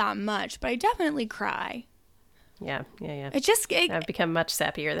 all that much, but I definitely cry. Yeah. I've become much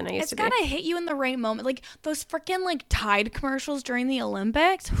sappier than I used to be. It's gotta hit you in the right moment. Like, those freaking, Tide commercials during the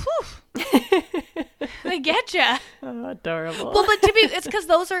Olympics. Whew. They get ya. Oh, adorable. Well, but it's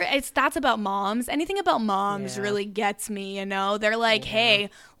because that's about moms. Anything about moms really gets me, you know? They're like, hey,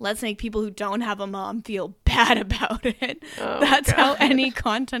 let's make people who don't have a mom feel bad about it. Oh, that's how any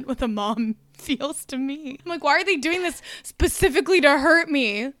content with a mom feels to me. I'm like, why are they doing this specifically to hurt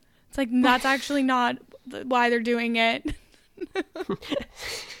me? It's like, that's actually not why they're doing it.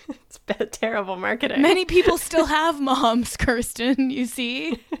 It's terrible marketing. Many people still have moms, Kirsten, you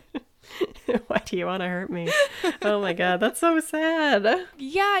see? Why do you want to hurt me? Oh my God, that's so sad.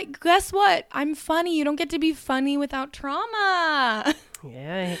 Yeah, guess what? I'm funny. You don't get to be funny without trauma.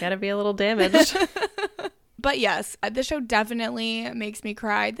 Yeah, you gotta be a little damaged. But yes, the show definitely makes me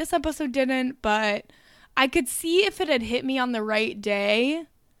cry. This episode didn't, but I could see if it had hit me on the right day,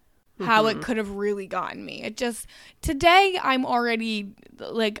 how it could have really gotten me. Today I'm already,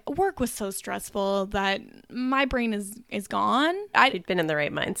 work was so stressful that my brain is gone. I'd been in the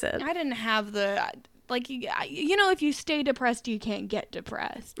right mindset. I didn't have if you stay depressed, you can't get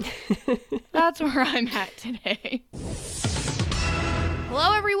depressed. That's where I'm at today.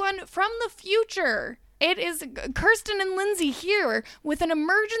 Hello, everyone from the future. It is Kirsten and Lindsay here with an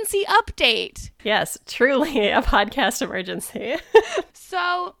emergency update. Yes, truly a podcast emergency.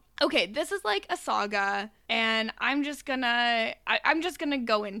 So, okay, this is like a saga, and I'm just gonna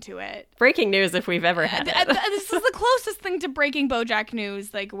go into it. Breaking news if we've ever had it. This is the closest thing to breaking BoJack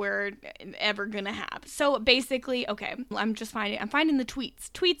news we're ever gonna have. So basically, okay, I'm finding the tweets.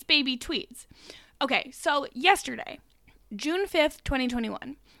 Tweets, baby, tweets. Okay, so yesterday, June 5th,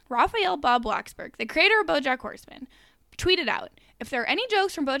 2021, Raphael Bob Blacksburg, the creator of BoJack Horseman, tweeted out, if there are any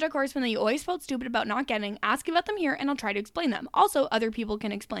jokes from BoJack Horseman that you always felt stupid about not getting, ask about them here and I'll try to explain them. Also, other people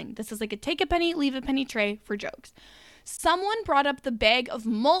can explain. This is like a take a penny, leave a penny tray for jokes. Someone brought up the bag of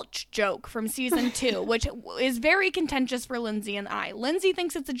mulch joke from season 2, which is very contentious for Lindsay and I. Lindsay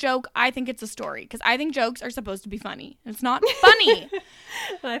thinks it's a joke. I think it's a story because I think jokes are supposed to be funny. It's not funny.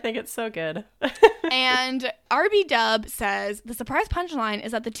 I think it's so good. And RB Dub says, the surprise punchline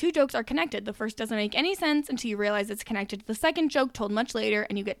is that the two jokes are connected. The first doesn't make any sense until you realize it's connected to the second joke told much later,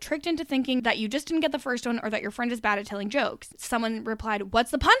 and you get tricked into thinking that you just didn't get the first one or that your friend is bad at telling jokes. Someone replied,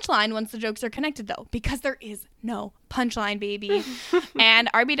 what's the punchline once the jokes are connected, though? Because there is no punchline, baby. And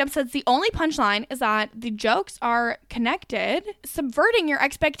RB Dub says the only punchline is that the jokes are connected, subverting your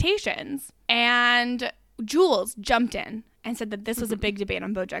expectations. And Jules jumped in and said that this was a big debate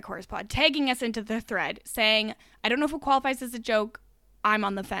on BoJack Horsepod, tagging us into the thread, saying, I don't know if it qualifies as a joke. I'm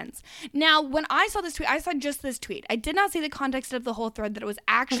on the fence. Now, when I saw this tweet, I saw just this tweet. I did not see the context of the whole thread, that it was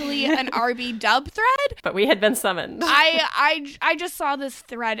actually an RB Dub thread. But we had been summoned. I just saw this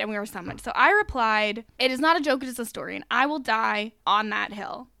thread and we were summoned. So I replied, it is not a joke, it is a story, and I will die on that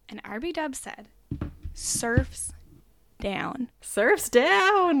hill. And RB Dub said, surfs down. Surfs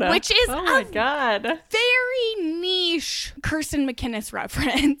down. Which is oh my God, very niche Kirsten McInnes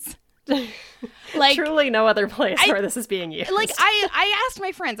reference. Truly no other place where this is being used. I asked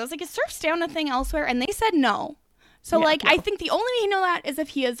my friends, I was like, is surfs down a thing elsewhere? And they said no. So no. I think the only way he know that is if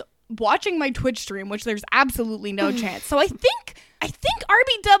he is watching my Twitch stream, which there's absolutely no chance. So I think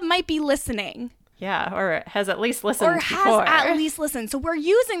RB Dub might be listening. Yeah, or has at least listened before. So we're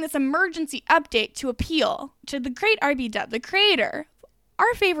using this emergency update to appeal to the great RB Dub, the creator,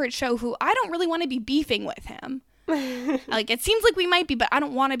 our favorite show, who I don't really want to be beefing with him. It seems like we might be, but I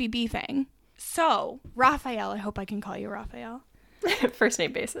don't want to be beefing. So, Raphael, I hope I can call you Raphael. First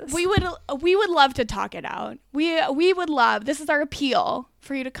name basis. We would love to talk it out. We would love, this is our appeal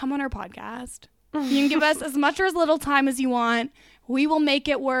for you to come on our podcast. You can give us as much or as little time as you want. We will make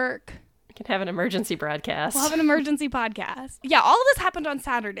it work. We can have an emergency broadcast. We'll have an emergency podcast. Yeah, all of this happened on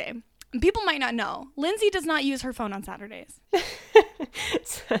Saturday. People might not know. Lindsay does not use her phone on Saturdays.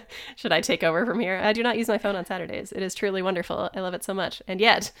 Should I take over from here? I do not use my phone on Saturdays. It is truly wonderful. I love it so much. And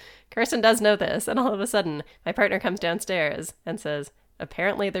yet, Kirsten does know this. And all of a sudden, my partner comes downstairs and says,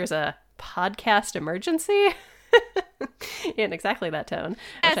 apparently there's a podcast emergency. In exactly that tone,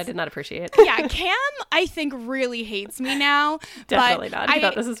 which I did not appreciate. Yeah, Cam, I think, really hates me now. Definitely not. I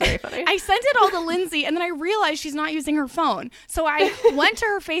thought this was very funny. I sent it all to Lindsay, and then I realized she's not using her phone. So I went to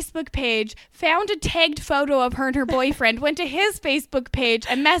her Facebook page, found a tagged photo of her and her boyfriend, went to his Facebook page,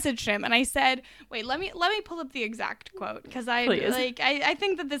 and messaged him. And I said, wait, let me pull up the exact quote, because I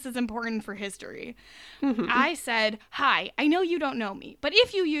think that this is important for history. Mm-hmm. I said, hi, I know you don't know me, but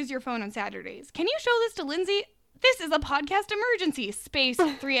if you use your phone on Saturdays, can you show this to Lindsay? This is a podcast emergency, space,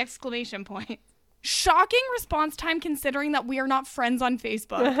 3 exclamation points. Shocking response time considering that we are not friends on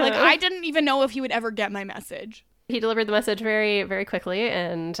Facebook. Like, I didn't even know if he would ever get my message. He delivered the message very, very quickly,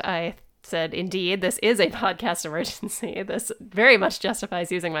 and I said, indeed, this is a podcast emergency. This very much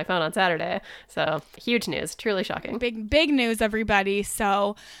justifies using my phone on Saturday. So, huge news. Truly shocking. Big news, everybody.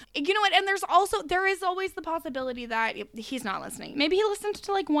 So, you know what? And there is always the possibility that he's not listening. Maybe he listened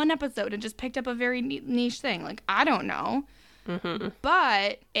to like one episode and just picked up a very niche thing. Like, I don't know. Mm-hmm.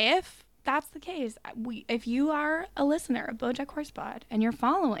 But if that's the case, if you are a listener of BoJack Horsepod and you're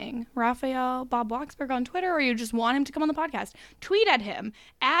following Raphael Bob Blocksberg on Twitter, or you just want him to come on the podcast, tweet at him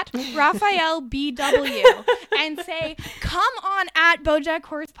at RaphaelBW and say, come on at BoJack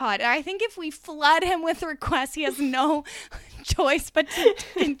Horsepod. And I think if we flood him with requests, he has no choice but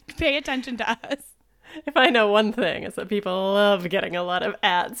to pay attention to us. If I know one thing, it's that people love getting a lot of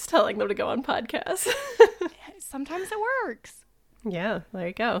ads telling them to go on podcasts. Sometimes it works. Yeah, there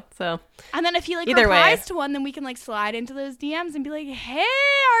you go. So, and then if he replies to one, then we can slide into those DMs and be like, "Hey,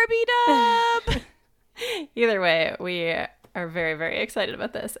 RB Dub." Either way, we are very, very excited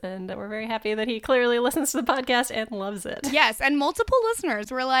about this, and we're very happy that he clearly listens to the podcast and loves it. Yes, and multiple listeners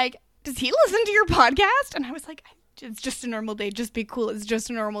were like, "Does he listen to your podcast?" And I was like, "It's just a normal day. Just be cool. It's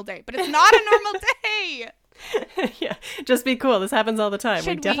just a normal day." But it's not a normal day. Yeah, just be cool. This happens all the time.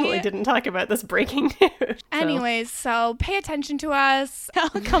 We definitely didn't talk about this breaking news. Anyways, so pay attention to us.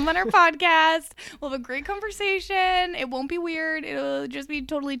 Come on our podcast. We'll have a great conversation. It won't be weird. It'll just be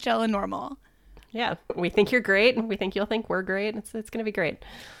totally chill and normal. Yeah, we think you're great, and we think you'll think we're great. It's going to be great.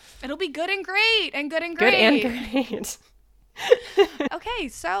 It'll be good and great and good and great. Good and great. Okay,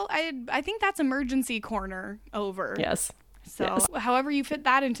 so I think that's emergency corner over. Yes. So however you fit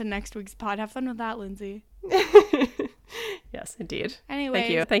that into next week's pod, have fun with that, Lindsay. Yes, indeed.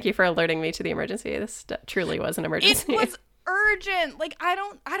 Anyway, thank you for alerting me to the emergency. This truly was an emergency. It was urgent. Like, I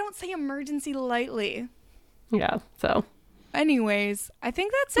don't say emergency lightly. Yeah. So anyways, I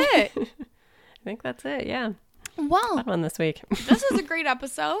think that's it. I think that's it. Yeah. Well, fun one this week. This was a great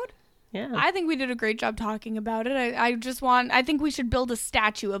episode. Yeah. I think we did a great job talking about it. I think we should build a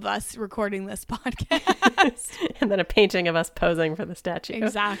statue of us recording this podcast. And then a painting of us posing for the statue.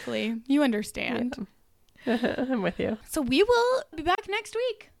 Exactly. You understand. Yeah. I'm with you. So we will be back next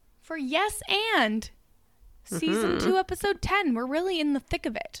week for Yes and Season 2, Episode 10. We're really in the thick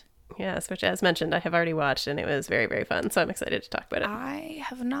of it. Yes, which, as mentioned, I have already watched, and it was very, very fun. So I'm excited to talk about it. I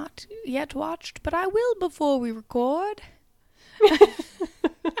have not yet watched, but I will before we record. I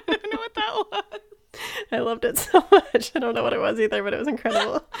don't know what that was. I loved it so much. I don't know what it was either, but it was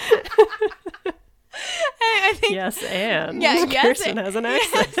incredible. I think, yes, and Kirsten has an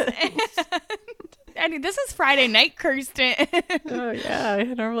accent. Yes, and this is Friday night, Kirsten. Oh yeah,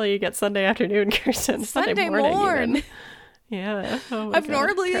 normally you get Sunday afternoon, Kirsten. Sunday morning. Yeah. Oh I've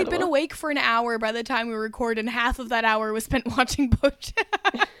normally been awake for an hour by the time we record, and half of that hour was spent watching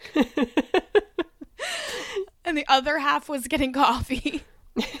BoJack. And the other half was getting coffee.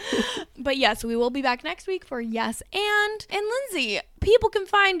 But yes, we will be back next week for Yes and Lindsay, people can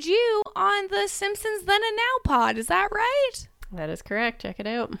find you on the Simpsons Then and Now pod. Is that right? That is correct. Check it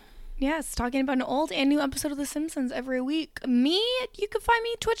out. Yes, talking about an old and new episode of The Simpsons every week. You can find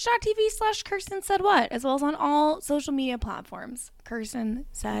me twitch.tv/Kirsten Said What, as well as on all social media platforms. Kirsten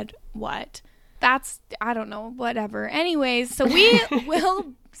Said What. That's, I don't know, whatever. Anyways, so we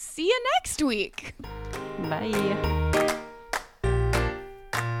will see you next week. Bye.